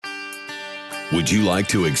Would you like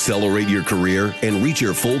to accelerate your career and reach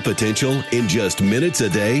your full potential in just minutes a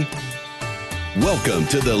day? Welcome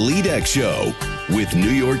to the LeadX Show with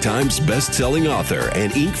New York Times best-selling author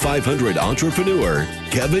and Inc. 500 entrepreneur,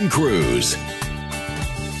 Kevin Kruse.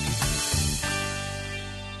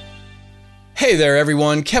 Hey there,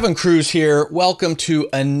 everyone. Kevin Kruse here. Welcome to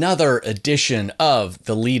another edition of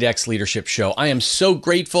the LeadX Leadership Show. I am so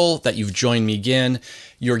grateful that you've joined me again.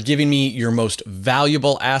 You're giving me your most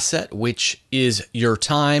valuable asset, which is your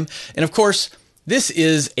time. And of course, this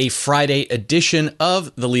is a Friday edition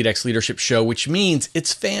of the LeadX Leadership Show, which means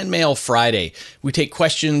it's Fan Mail Friday. We take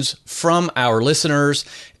questions from our listeners,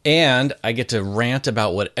 and I get to rant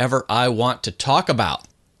about whatever I want to talk about.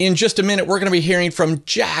 In just a minute, we're going to be hearing from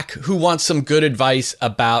Jack, who wants some good advice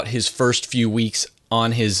about his first few weeks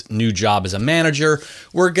on his new job as a manager.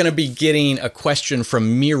 We're going to be getting a question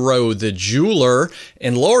from Miro the jeweler,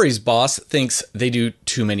 and Lori's boss thinks they do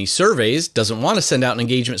too many surveys, doesn't want to send out an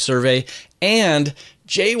engagement survey, and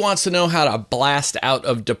Jay wants to know how to blast out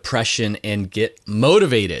of depression and get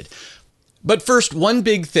motivated. But first, one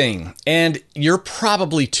big thing, and you're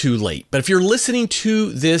probably too late, but if you're listening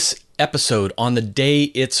to this episode on the day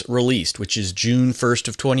it's released, which is June 1st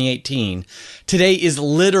of 2018, today is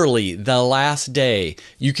literally the last day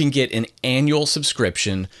you can get an annual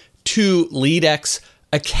subscription to LeadX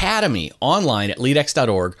Academy online at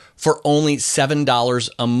leadx.org for only $7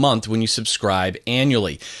 a month when you subscribe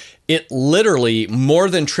annually. It literally more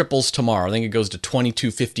than triples tomorrow. I think it goes to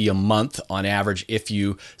 $22.50 a month on average if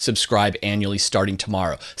you subscribe annually starting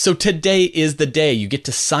tomorrow. So today is the day. You get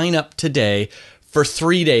to sign up today for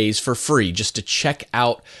 3 days for free just to check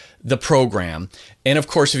out the program. And of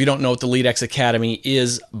course, if you don't know what the LeadX Academy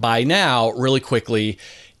is by now, really quickly,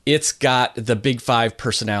 it's got the Big 5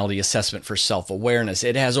 personality assessment for self-awareness.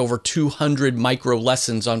 It has over 200 micro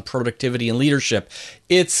lessons on productivity and leadership.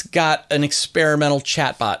 It's got an experimental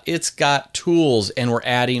chatbot. It's got tools, and we're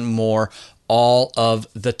adding more all of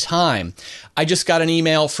the time. I just got an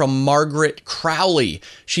email from Margaret Crowley.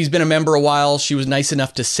 She's been a member a while. She was nice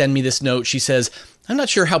enough to send me this note. She says, I'm not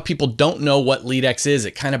sure how people don't know what LeadX is.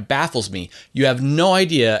 It kind of baffles me. You have no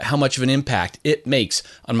idea how much of an impact it makes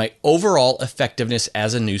on my overall effectiveness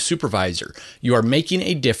as a new supervisor. You are making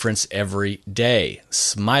a difference every day.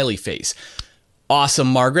 Smiley face. Awesome,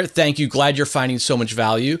 Margaret. Thank you. Glad you're finding so much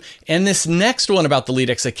value. And this next one about the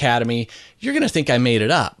LeadX Academy, you're going to think I made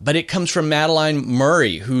it up, but it comes from Madeline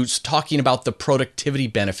Murray, who's talking about the productivity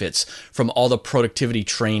benefits from all the productivity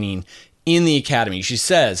training in the Academy. She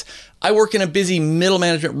says, I work in a busy middle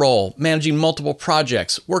management role, managing multiple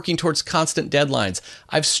projects, working towards constant deadlines.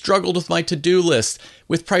 I've struggled with my to-do list,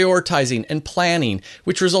 with prioritizing and planning,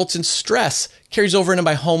 which results in stress, carries over into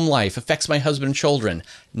my home life, affects my husband and children.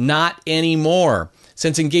 Not anymore.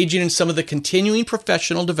 Since engaging in some of the continuing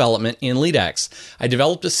professional development in LeadX, I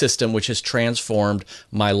developed a system which has transformed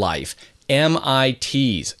my life.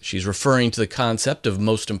 MITs. She's referring to the concept of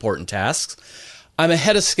most important tasks. I'm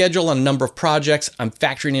ahead of schedule on a number of projects. I'm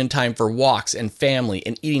factoring in time for walks and family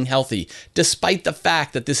and eating healthy, despite the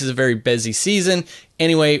fact that this is a very busy season.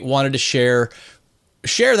 Anyway, wanted to share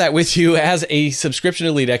that with you, as a subscription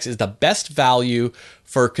to LeadX is the best value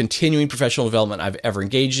for continuing professional development I've ever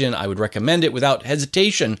engaged in. I would recommend it without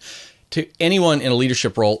hesitation to anyone in a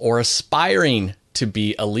leadership role or aspiring to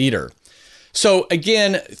be a leader. So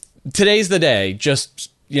again, today's the day. Just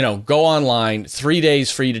go online, 3 days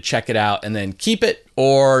free to check it out, and then keep it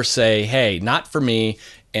or say, hey, not for me,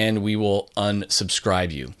 and we will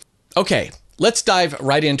unsubscribe you. Okay, let's dive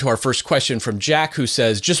right into our first question from Jack, who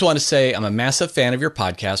says, just want to say I'm a massive fan of your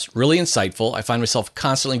podcast, really insightful. I find myself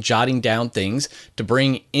constantly jotting down things to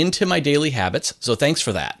bring into my daily habits, so thanks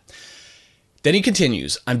for that. Then he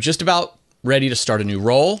continues, I'm just about ready to start a new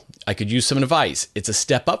role. I could use some advice. It's a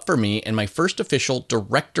step up for me and my first official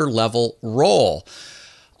director level role.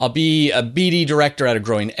 I'll be a BD director at a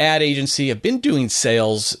growing ad agency. I've been doing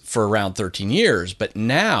sales for around 13 years, but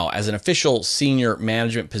now as an official senior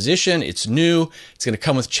management position, it's new. It's going to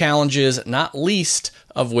come with challenges, not least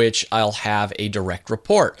of which I'll have a direct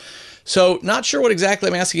report. So not sure what exactly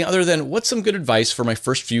I'm asking other than what's some good advice for my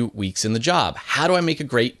first few weeks in the job? How do I make a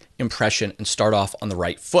great impression and start off on the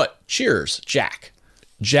right foot? Cheers, Jack.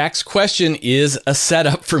 Jack's question is a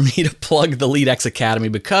setup for me to plug the LeadX Academy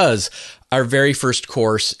because our very first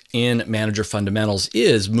course in Manager Fundamentals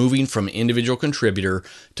is moving from individual contributor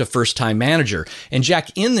to first-time manager. And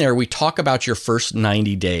Jack, in there, we talk about your first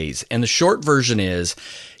 90 days. And the short version is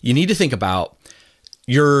you need to think about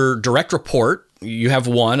your direct report. You have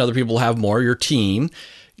one, other people have more, your team,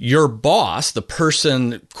 your boss, the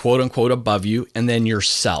person, quote unquote, above you, and then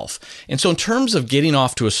yourself. And so in terms of getting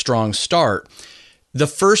off to a strong start, The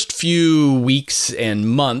first few weeks and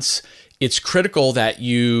months, it's critical that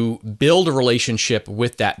you build a relationship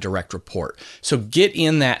with that direct report. So get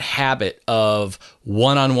in that habit of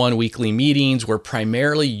one-on-one weekly meetings where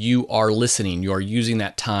primarily you are listening. You are using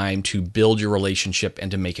that time to build your relationship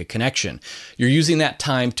and to make a connection. You're using that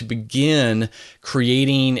time to begin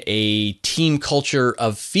creating a team culture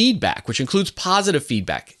of feedback, which includes positive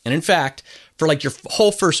feedback. And in fact, for like your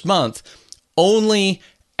whole first month, only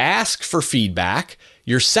ask for feedback.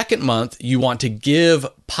 Your second month, you want to give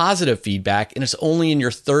positive feedback, and it's only in your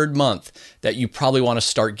third month that you probably want to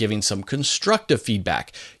start giving some constructive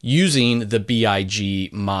feedback using the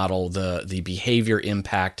BIG model, the behavior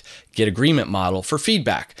impact get agreement model for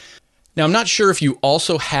feedback. Now, I'm not sure if you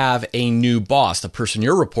also have a new boss, the person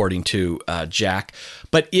you're reporting to, Jack,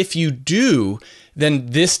 but if you do, then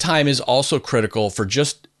this time is also critical for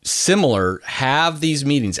just similar, have these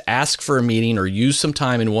meetings, ask for a meeting or use some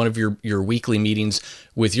time in one of your weekly meetings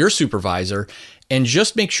with your supervisor and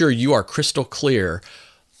just make sure you are crystal clear.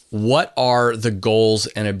 What are the goals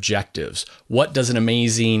and objectives? What does an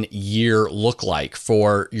amazing year look like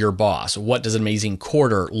for your boss? What does an amazing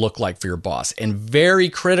quarter look like for your boss? And very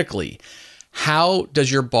critically, how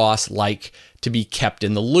does your boss like to be kept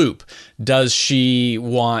in the loop? Does she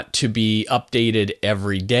want to be updated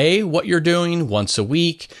every day, what you're doing, once a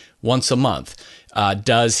week, once a month?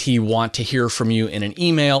 Does he want to hear from you in an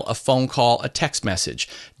email, a phone call, a text message?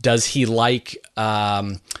 Does he like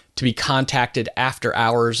to be contacted after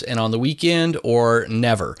hours and on the weekend or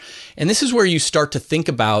never? And this is where you start to think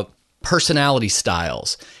about personality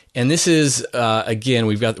styles. And this is, again,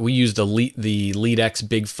 we use the LeadX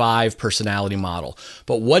Big Five personality model.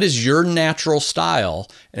 But what is your natural style?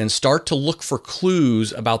 And start to look for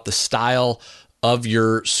clues about the style of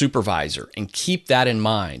your supervisor and keep that in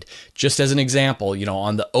mind. Just as an example,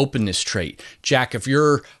 on the openness trait, Jack, if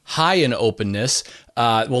you're high in openness,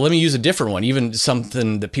 well, let me use a different one, even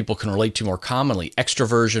something that people can relate to more commonly,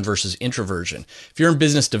 extroversion versus introversion. If you're in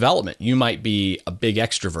business development, you might be a big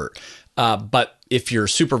extrovert. But if your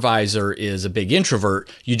supervisor is a big introvert,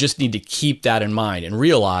 you just need to keep that in mind and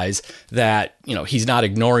realize that, he's not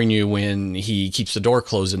ignoring you when he keeps the door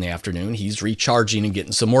closed in the afternoon. He's recharging and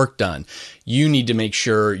getting some work done. You need to make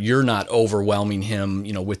sure you're not overwhelming him,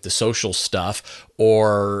 with the social stuff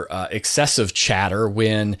or excessive chatter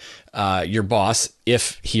when your boss,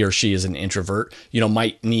 if he or she is an introvert,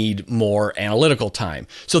 might need more analytical time.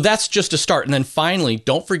 So that's just a start. And then finally,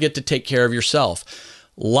 don't forget to take care of yourself.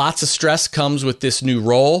 Lots of stress comes with this new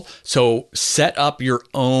role, so set up your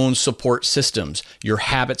own support systems, your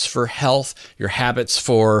habits for health, your habits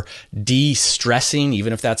for de-stressing,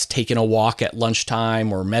 even if that's taking a walk at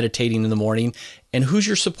lunchtime or meditating in the morning. And who's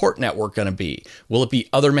your support network going to be? Will it be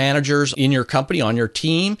other managers in your company, on your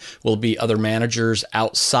team? Will it be other managers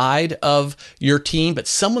outside of your team, but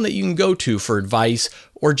someone that you can go to for advice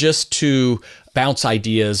or just to bounce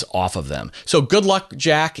ideas off of them? So good luck,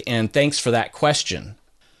 Jack, and thanks for that question.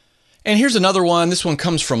 And here's another one. This one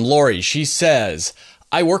comes from Lori. She says,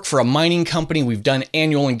 I work for a mining company. We've done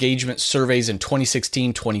annual engagement surveys in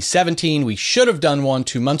 2016, 2017. We should have done one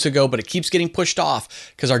 2 months ago, but it keeps getting pushed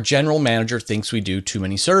off because our general manager thinks we do too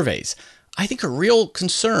many surveys. I think a real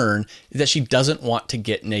concern is that she doesn't want to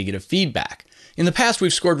get negative feedback. In the past,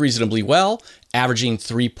 we've scored reasonably well, averaging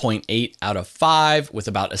 3.8 out of 5 with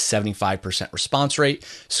about a 75% response rate.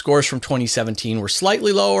 Scores from 2017 were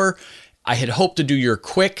slightly lower. I had hoped to do your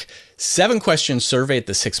quick 7-question survey at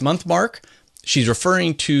the 6-month mark. She's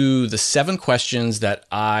referring to the 7 questions that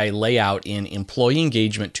I lay out in Employee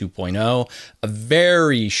Engagement 2.0, a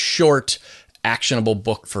very short, actionable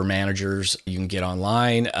book for managers you can get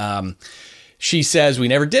online. She says, we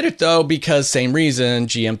never did it though, because same reason,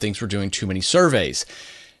 GM thinks we're doing too many surveys.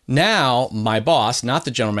 Now, my boss, not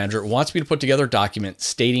the general manager, wants me to put together a document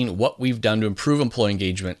stating what we've done to improve employee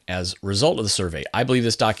engagement as a result of the survey. I believe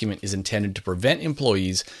this document is intended to prevent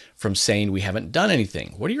employees from saying we haven't done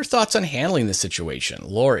anything. What are your thoughts on handling this situation?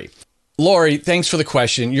 Lori, thanks for the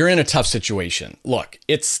question. You're in a tough situation. Look,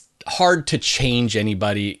 it's hard to change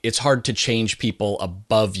anybody. It's hard to change people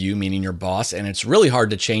above you, meaning your boss, and it's really hard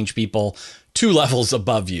to change people 2 levels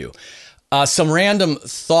above you. Some random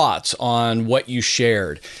thoughts on what you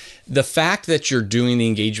shared. The fact that you're doing the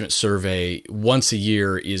engagement survey once a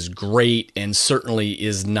year is great and certainly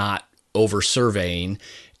is not over surveying.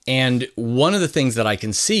 And one of the things that I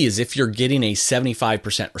can see is if you're getting a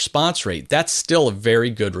 75% response rate, that's still a very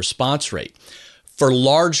good response rate. For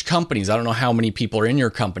large companies, I don't know how many people are in your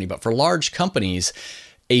company, but for large companies,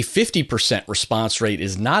 a 50% response rate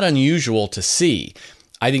is not unusual to see.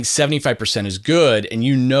 I think 75% is good, and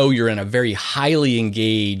you're in a very highly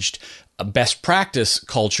engaged a best practice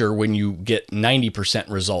culture when you get 90%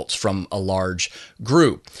 results from a large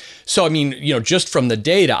group. So, I mean, just from the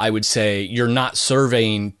data, I would say you're not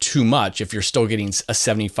surveying too much if you're still getting a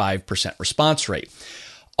 75% response rate.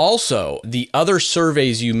 Also, the other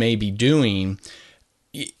surveys you may be doing,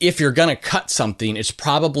 if you're going to cut something, it's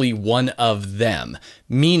probably one of them,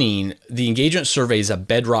 meaning the engagement survey is a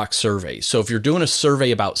bedrock survey. So if you're doing a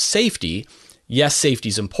survey about safety, yes, safety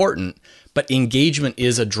is important, but engagement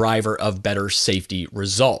is a driver of better safety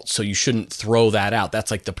results. So you shouldn't throw that out. That's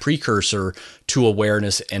like the precursor to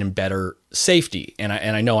awareness and better safety. And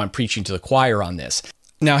I know I'm preaching to the choir on this.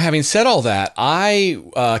 Now, having said all that, I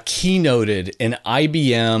keynoted an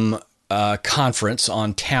IBM conference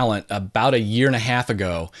on talent about a year and a half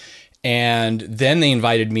ago. And then they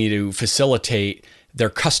invited me to facilitate their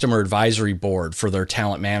customer advisory board for their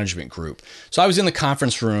talent management group. So I was in the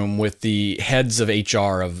conference room with the heads of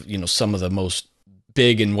HR of, some of the most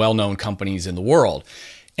big and well-known companies in the world.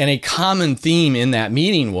 And a common theme in that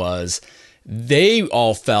meeting was they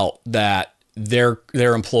all felt that their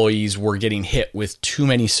employees were getting hit with too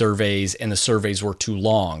many surveys and the surveys were too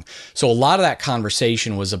long. So a lot of that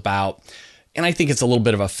conversation was about, and I think it's a little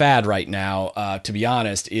bit of a fad right now, to be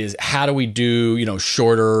honest, is how do we do,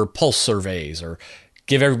 shorter pulse surveys or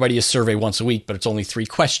give everybody a survey once a week, but it's only 3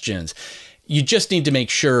 questions. You just need to make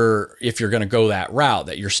sure if you're going to go that route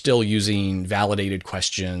that you're still using validated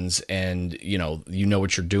questions and, you know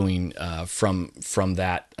what you're doing from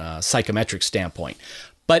that psychometric standpoint.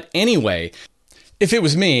 But anyway, if it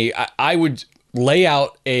was me, I would lay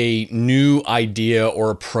out a new idea or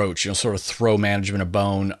approach, sort of throw management a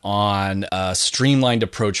bone on a streamlined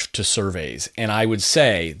approach to surveys. And I would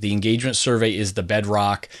say the engagement survey is the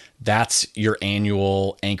bedrock. That's your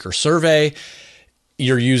annual anchor survey.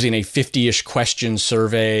 You're using a 50-ish question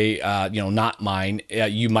survey, not mine.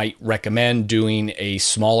 You might recommend doing a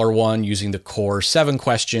smaller one using the core 7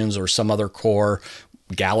 questions or some other core,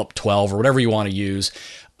 Gallup 12 or whatever you want to use.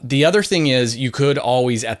 The other thing is you could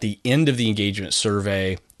always, at the end of the engagement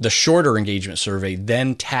survey, the shorter engagement survey,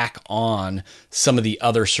 then tack on some of the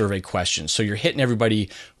other survey questions. So you're hitting everybody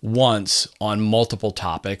once on multiple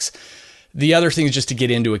topics. The other thing is just to get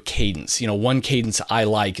into a cadence. One cadence I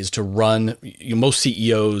like is to run, most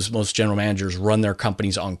CEOs, most general managers run their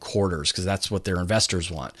companies on quarters because that's what their investors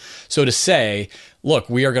want. So to say, look,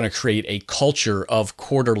 we are going to create a culture of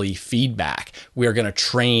quarterly feedback. We are going to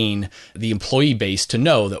train the employee base to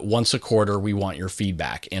know that once a quarter, we want your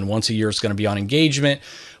feedback. And once a year, it's going to be on engagement.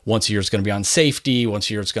 Once a year, it's going to be on safety. Once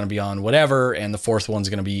a year, it's going to be on whatever. And the fourth one's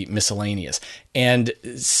going to be miscellaneous. And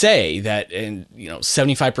say that,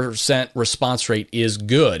 75% response rate is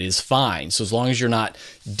good, is fine. So as long as you're not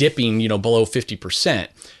dipping, below 50%,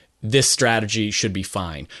 this strategy should be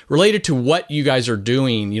fine. Related to what you guys are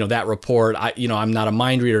doing, that report, I'm not a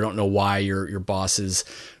mind reader. I don't know why your boss is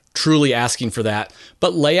truly asking for that,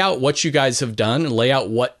 but lay out what you guys have done and lay out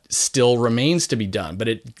what still remains to be done. But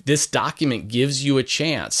this document gives you a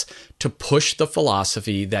chance to push the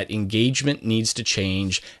philosophy that engagement needs to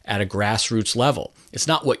change at a grassroots level. It's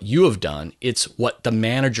not what you have done, it's what the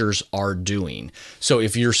managers are doing. So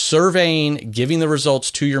if you're surveying, giving the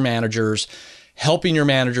results to your managers, helping your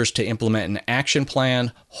managers to implement an action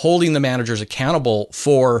plan, holding the managers accountable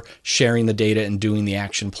for sharing the data and doing the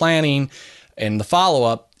action planning and the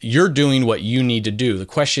follow-up, you're doing what you need to do. The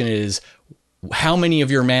question is, how many of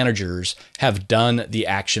your managers have done the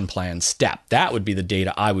action plan step? That would be the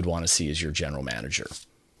data I would want to see as your general manager.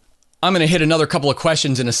 I'm going to hit another couple of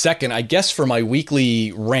questions in a second. I guess for my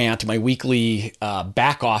weekly rant, my weekly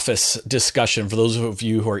back office discussion, for those of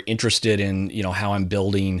you who are interested in, how I'm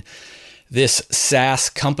building this SaaS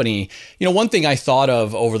company. One thing I thought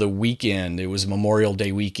of over the weekend, it was Memorial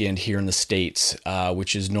Day weekend here in the States,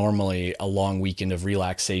 which is normally a long weekend of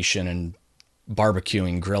relaxation and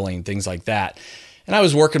barbecuing, grilling, things like that. And I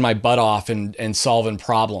was working my butt off and solving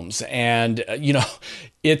problems. And,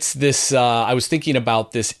 it's this, I was thinking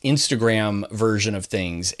about this Instagram version of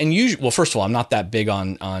things. And usually, well, first of all, I'm not that big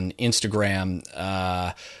on Instagram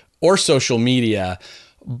or social media.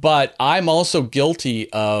 But I'm also guilty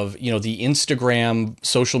of, the Instagram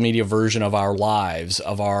social media version of our lives,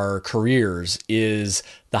 of our careers, is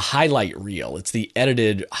the highlight reel. It's the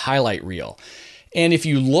edited highlight reel. And if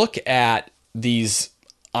you look at these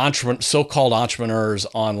so-called entrepreneurs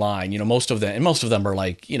online, most of them are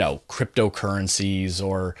like, cryptocurrencies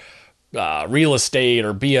or real estate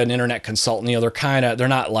or be an internet consultant. They're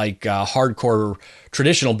not like hardcore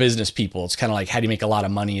traditional business people. It's kind of like, how do you make a lot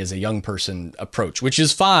of money as a young person approach, which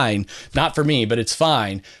is fine. Not for me, but it's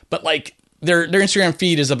fine. But like their Instagram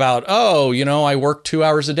feed is about, oh, I work 2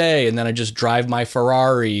 hours a day and then I just drive my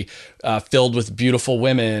Ferrari filled with beautiful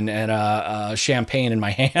women and champagne in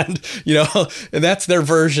my hand, and that's their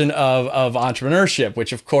version of entrepreneurship,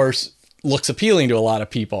 which of course looks appealing to a lot of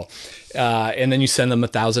people. And then you send them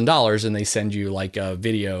 $1,000 and they send you like a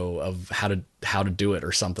video of how to do it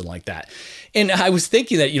or something like that. And I was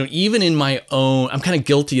thinking that, even in my own, I'm kind of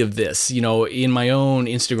guilty of this, in my own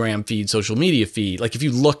Instagram feed, social media feed. Like if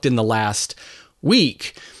you looked in the last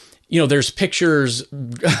week, there's pictures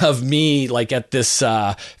of me like at this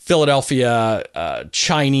Philadelphia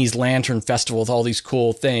Chinese Lantern Festival with all these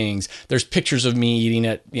cool things. There's pictures of me eating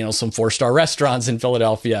at, some 4-star restaurants in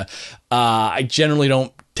Philadelphia. I generally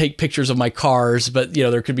don't take pictures of my cars, but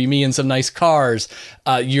there could be me in some nice cars.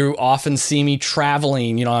 You often see me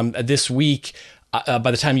traveling. I'm this week.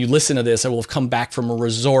 By the time you listen to this, I will have come back from a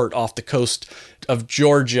resort off the coast of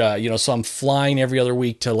Georgia. So I'm flying every other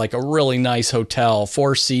week to like a really nice hotel,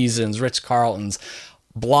 Four Seasons, Ritz-Carlton's,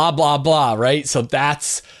 blah, blah, blah, right? So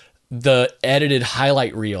that's the edited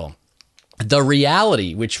highlight reel. The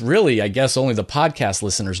reality, which really, I guess only the podcast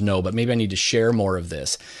listeners know, but maybe I need to share more of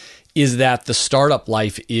this, is that the startup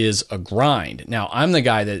life is a grind. Now, I'm the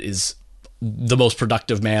guy that is the most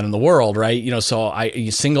productive man in the world, right? So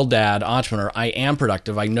single dad, entrepreneur, I am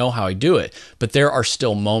productive. I know how I do it, but there are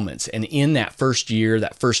still moments. And in that first year,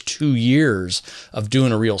 that first 2 years of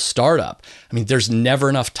doing a real startup, there's never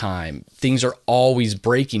enough time. Things are always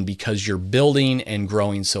breaking because you're building and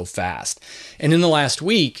growing so fast. And in the last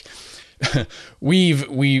week,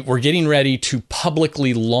 we're getting ready to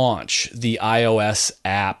publicly launch the iOS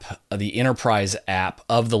app, the enterprise app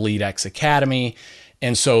of the LeadX Academy.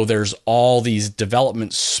 And so there's all these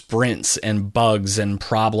development sprints and bugs and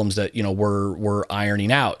problems that, we're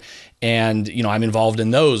ironing out. And, I'm involved in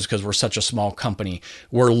those because we're such a small company.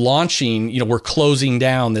 We're launching, we're closing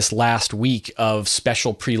down this last week of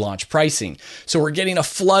special pre-launch pricing. So we're getting a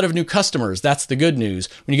flood of new customers. That's the good news.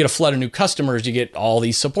 When you get a flood of new customers, you get all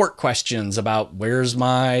these support questions about where's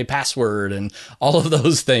my password and all of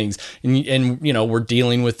those things. And we're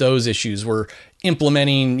dealing with those issues. We're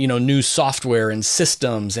implementing, new software and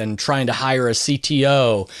systems and trying to hire a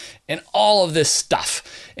CTO and all of this stuff.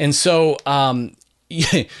 And so,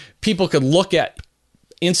 people could look at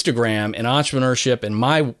Instagram and entrepreneurship and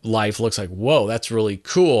my life looks like, whoa, that's really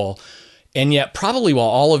cool. And yet probably while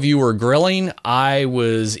all of you were grilling, I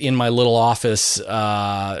was in my little office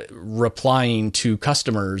replying to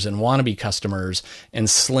customers and wannabe customers and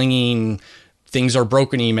slinging things are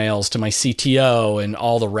broken emails to my CTO and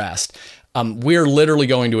all the rest. We're literally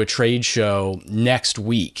going to a trade show next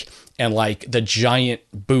week. And like the giant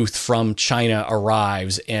booth from China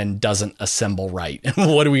arrives and doesn't assemble right.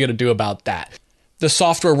 What are we going to do about that? The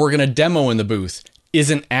software we're going to demo in the booth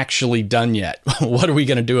isn't actually done yet. What are we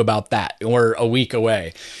going to do about that? We're a week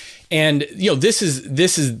away. And this is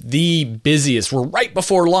the busiest. We're right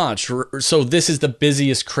before launch. So this is the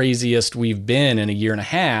busiest, craziest we've been in a year and a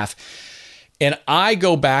half. And I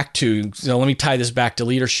go back to, let me tie this back to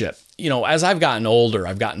leadership. As I've gotten older,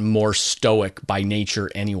 I've gotten more stoic by nature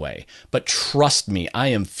anyway. But trust me, I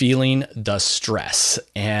am feeling the stress.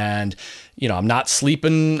 And, I'm not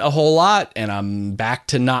sleeping a whole lot and I'm back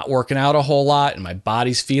to not working out a whole lot and my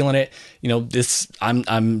body's feeling it.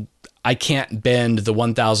 I can't bend the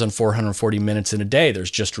 1,440 minutes in a day. There's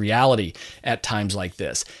just reality at times like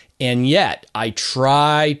this. And yet I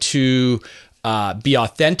try to be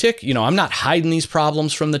authentic. I'm not hiding these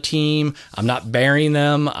problems from the team. I'm not burying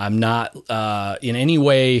them. I'm not in any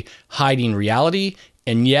way hiding reality.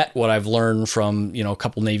 And yet what I've learned from, a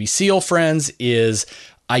couple Navy SEAL friends is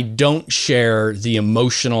I don't share the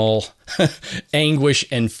emotional anguish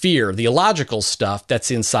and fear, the illogical stuff that's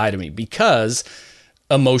inside of me because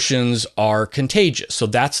emotions are contagious. So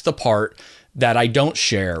that's the part that I don't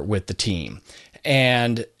share with the team.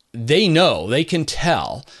 And they know, they can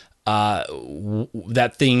tell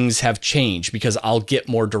that things have changed because I'll get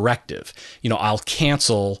more directive. I'll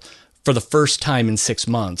cancel for the first time in 6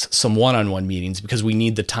 months some one-on-one meetings because we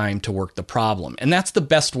need the time to work the problem. And that's the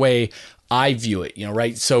best way I view it,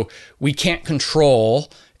 right? So we can't control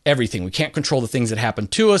everything. We can't control the things that happen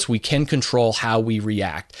to us. We can control how we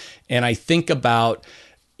react. And I think about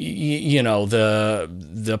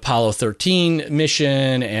the Apollo 13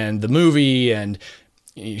 mission and the movie and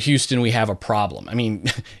Houston, we have a problem.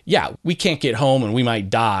 Yeah, we can't get home and we might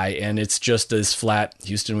die. And it's just this flat,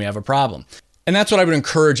 Houston, we have a problem. And that's what I would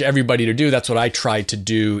encourage everybody to do. That's what I try to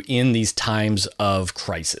do in these times of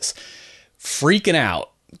crisis. Freaking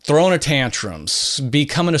out, throwing a tantrum,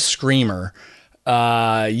 becoming a screamer,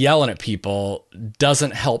 yelling at people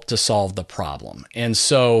doesn't help to solve the problem. And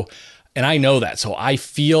so And I know that. So I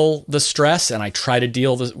feel the stress and I try to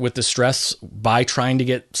deal with the stress by trying to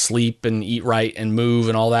get sleep and eat right and move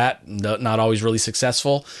and all that. Not always really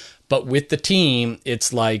successful. But with the team,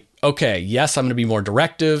 it's like, okay, yes, I'm going to be more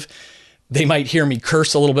directive. They might hear me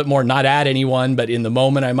curse a little bit more, not at anyone, but in the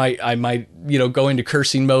moment I might, go into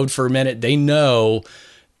cursing mode for a minute. They know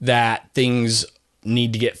that things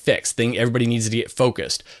need to get fixed. Everybody needs to get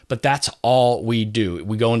focused. But that's all we do.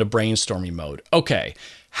 We go into brainstorming mode. Okay,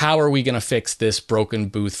 how are we going to fix this broken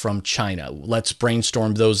booth from China? Let's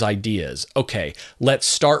brainstorm those ideas. Okay, let's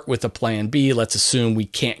start with a plan B. Let's assume we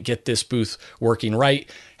can't get this booth working right.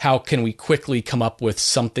 How can we quickly come up with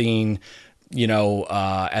something,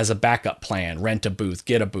 as a backup plan? Rent a booth,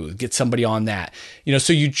 get somebody on that.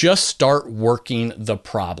 So you just start working the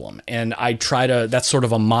problem. And I try to, that's sort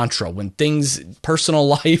of a mantra when personal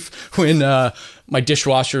life, when my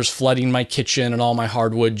dishwasher's flooding my kitchen and all my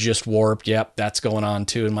hardwood just warped. Yep, that's going on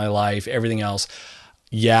too in my life. Everything else.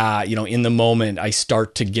 Yeah, in the moment, I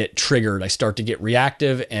start to get triggered. I start to get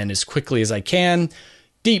reactive, and as quickly as I can,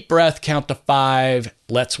 deep breath, count to 5.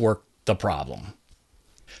 Let's work the problem.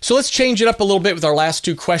 So let's change it up a little bit with our last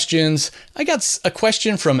 2 questions. I got a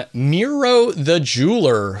question from Miro the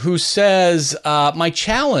Jeweler, who says, my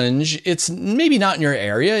challenge, it's maybe not in your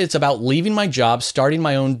area. It's about leaving my job, starting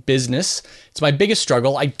my own business. It's my biggest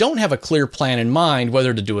struggle. I don't have a clear plan in mind,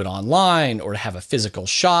 whether to do it online or to have a physical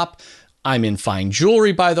shop. I'm in fine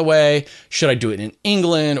jewelry, by the way. Should I do it in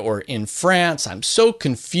England or in France? I'm so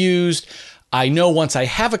confused. I know once I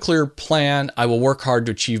have a clear plan, I will work hard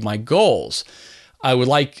to achieve my goals. I would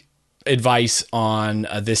like advice on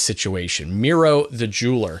this situation. Miro the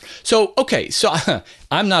Jeweler. So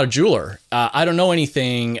I'm not a jeweler. I don't know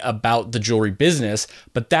anything about the jewelry business,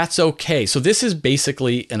 but that's okay. So this is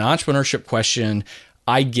basically an entrepreneurship question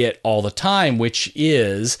I get all the time, which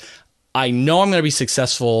is, I know I'm going to be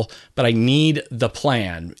successful, but I need the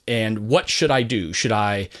plan. And what should I do? Should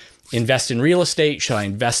I invest in real estate? Should I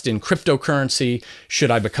invest in cryptocurrency? Should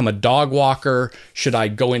I become a dog walker? Should I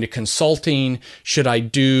go into consulting? Should I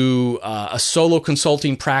do a solo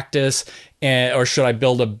consulting practice? Or should I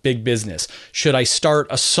build a big business? Should I start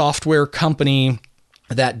a software company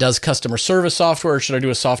that does customer service software? Or should I do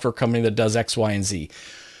a software company that does X, Y, and Z?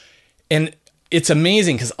 And it's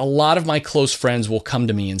amazing because a lot of my close friends will come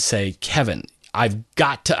to me and say, Kevin, I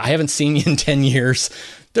haven't seen you in 10 years.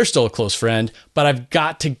 They're still a close friend, but I've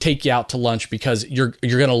got to take you out to lunch because you're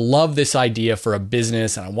going to love this idea for a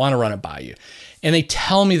business and I want to run it by you. And they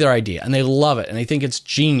tell me their idea and they love it and they think it's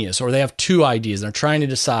genius, or they have 2 ideas and they're trying to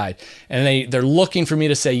decide and they're looking for me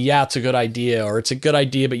to say, yeah, it's a good idea, or it's a good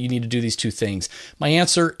idea, but you need to do these 2 things. My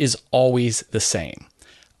answer is always the same.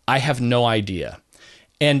 I have no idea.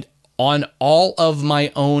 And on all of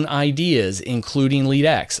my own ideas, including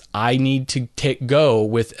LeadX, I need to go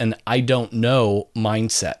with an I don't know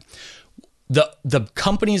mindset. The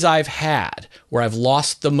companies I've had where I've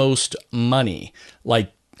lost the most money,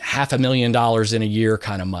 like $500,000 in a year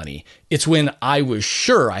kind of money, it's when I was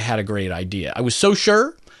sure I had a great idea. I was so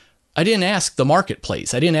sure, I didn't ask the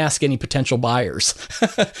marketplace. I didn't ask any potential buyers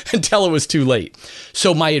until it was too late.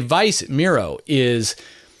 So my advice, Miro, is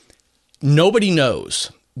nobody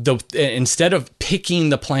knows. Instead of picking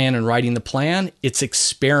the plan and writing the plan, it's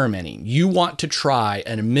experimenting. You want to try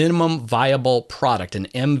a minimum viable product, an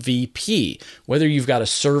MVP, whether you've got a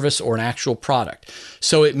service or an actual product.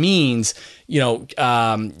 So it means,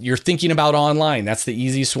 you're thinking about online. That's the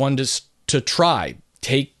easiest one to try.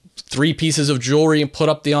 Take 3 pieces of jewelry and put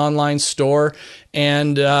up the online store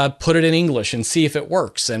and put it in English and see if it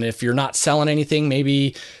works. And if you're not selling anything,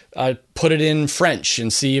 maybe put it in French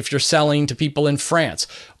and see if you're selling to people in France.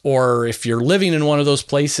 Or if you're living in one of those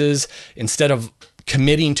places, instead of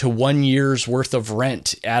committing to 1 year's worth of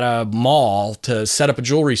rent at a mall to set up a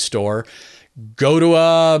jewelry store, go to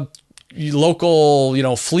a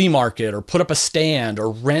local, flea market, or put up a stand,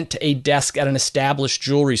 or rent a desk at an established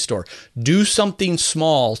jewelry store. Do something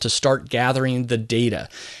small to start gathering the data.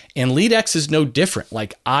 And LeadX is no different.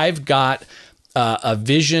 Like, I've got a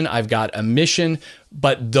vision, I've got a mission,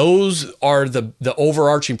 but those are the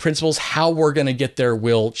overarching principles. How we're going to get there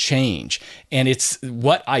will change. And it's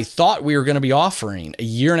what I thought we were going to be offering a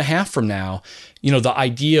year and a half from now. The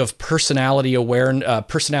idea of personality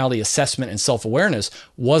assessment and self-awareness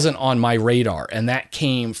wasn't on my radar. And that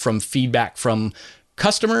came from feedback from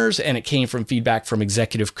customers, and it came from feedback from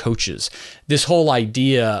executive coaches. This whole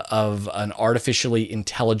idea of an artificially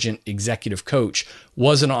intelligent executive coach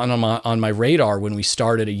wasn't on my radar when we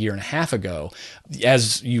started a year and a half ago.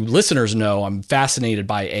 As you listeners know, I'm fascinated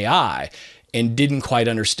by AI. and didn't quite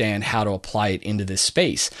understand how to apply it into this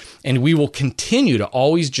space. And we will continue to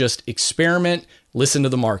always just experiment, listen to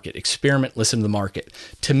the market, experiment, listen to the market.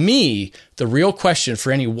 To me, the real question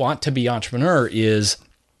for any want-to-be entrepreneur is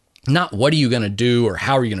not what are you going to do or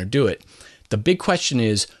how are you going to do it? The big question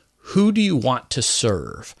is, who do you want to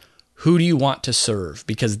serve? Who do you want to serve?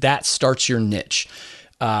 Because that starts your niche.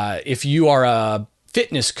 If you are a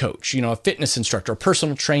fitness coach, a fitness instructor, a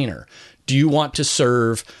personal trainer, do you want to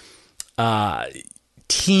serve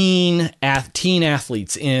teen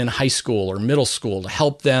athletes in high school or middle school to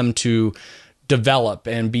help them to develop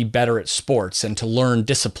and be better at sports and to learn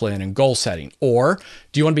discipline and goal setting? Or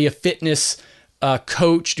do you want to be a fitness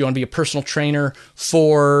coach? Do you want to be a personal trainer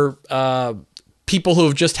for people who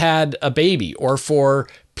have just had a baby, or for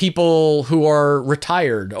people who are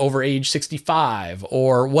retired over age 65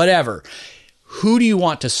 or whatever? Who do you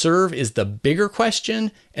want to serve is the bigger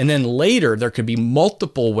question. And then later, there could be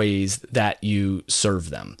multiple ways that you serve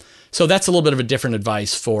them. So that's a little bit of a different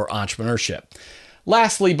advice for entrepreneurship.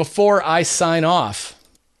 Lastly, before I sign off,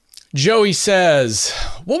 Joey says,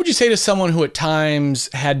 what would you say to someone who at times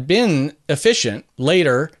had been efficient,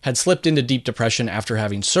 later had slipped into deep depression after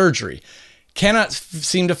having surgery? Cannot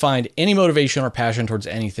seem to find any motivation or passion towards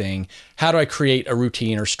anything. How do I create a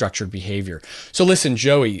routine or structured behavior? So listen,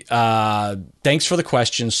 Joey, thanks for the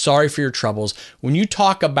question. Sorry for your troubles. When you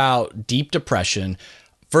talk about deep depression,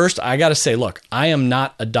 first, I got to say, look, I am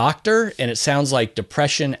not a doctor, and it sounds like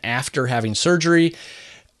depression after having surgery.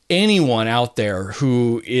 Anyone out there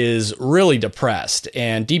who is really depressed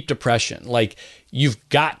and deep depression, like, you've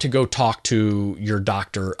got to go talk to your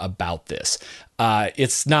doctor about this.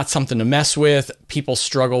 It's not something to mess with. People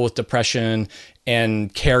struggle with depression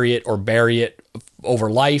and carry it or bury it over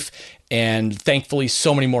life. And thankfully,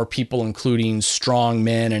 so many more people, including strong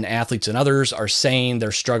men and athletes and others, are saying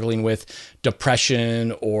they're struggling with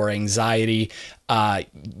depression or anxiety.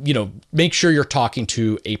 Make sure you're talking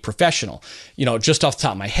to a professional. Just off the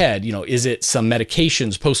top of my head, is it some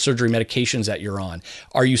medications, post-surgery medications that you're on?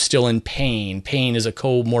 Are you still in pain? Pain is a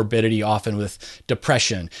comorbidity often with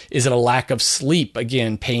depression. Is it a lack of sleep?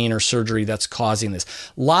 Again, pain or surgery that's causing this.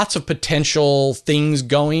 Lots of potential things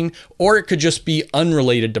going, or it could just be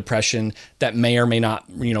unrelated depression that may or may not,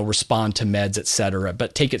 respond to meds, etc.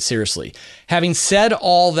 But take it seriously. Having said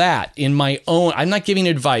all that, I'm not giving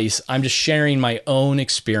advice. I'm just sharing my own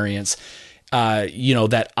experience,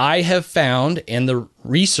 that I have found, and the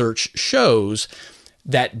research shows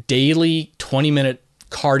that daily 20-minute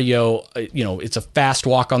cardio, it's a fast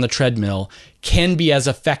walk on the treadmill, can be as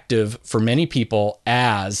effective for many people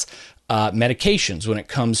as medications when it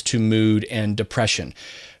comes to mood and depression.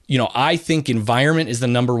 I think environment is the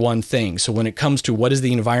number one thing. So when it comes to what is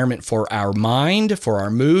the environment for our mind, for our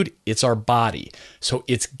mood, it's our body. So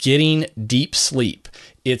it's getting deep sleep.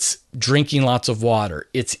 It's drinking lots of water.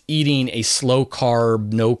 It's eating a slow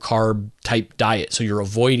carb, no carb type diet. So you're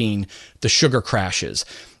avoiding the sugar crashes.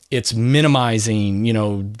 It's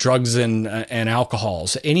minimizing, drugs and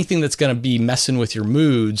alcohols. Anything that's going to be messing with your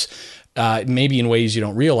moods, maybe in ways you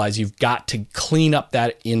don't realize. You've got to clean up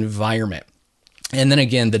that environment. And then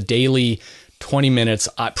again, the daily 20 minutes,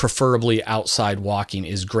 preferably outside walking,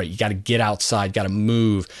 is great. You got to get outside, got to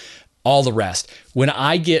move, all the rest. When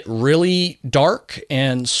I get really dark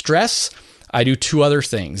and stress, I do two other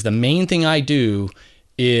things. The main thing I do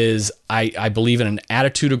is I believe in an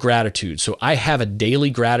attitude of gratitude. So I have a daily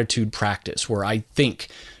gratitude practice where I think,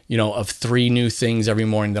 of 3 new things every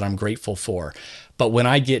morning that I'm grateful for. But when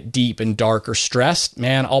I get deep and dark or stressed,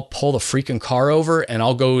 man, I'll pull the freaking car over and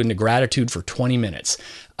I'll go into gratitude for 20 minutes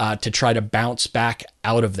to try to bounce back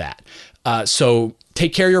out of that. So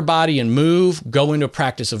take care of your body and move, go into a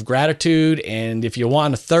practice of gratitude. And if you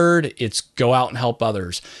want a third, it's go out and help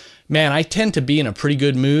others. Man, I tend to be in a pretty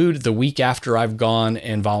good mood the week after I've gone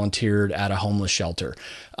and volunteered at a homeless shelter.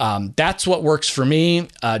 That's what works for me.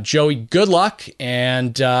 Joey, good luck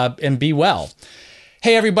and be well.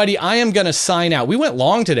 Hey, everybody, I am going to sign out. We went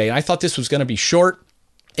long today, and I thought this was going to be short.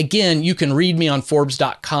 Again, you can read me on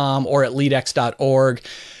Forbes.com or at leadx.org.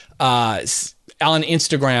 On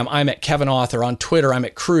Instagram, I'm at Kevin Author. On Twitter, I'm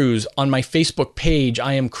at Kruse. On my Facebook page,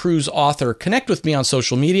 I am Kruse Author. Connect with me on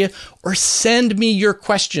social media or send me your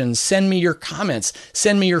questions, send me your comments,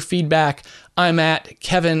 send me your feedback. I'm at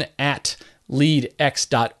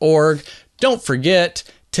kevin@leadx.org. Don't forget,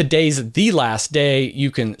 today's the last day. You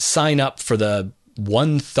can sign up for the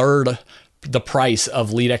 1/3 the price of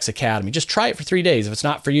LeadX Academy. Just try it for 3 days. If it's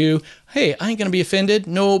not for you, hey, I ain't going to be offended.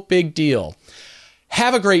 No big deal.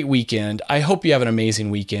 Have a great weekend. I hope you have an amazing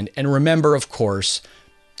weekend. And remember, of course,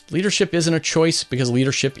 leadership isn't a choice because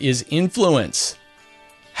leadership is influence.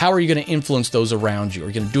 How are you going to influence those around you? Are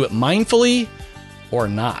you going to do it mindfully or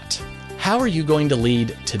not? How are you going to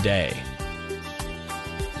lead today?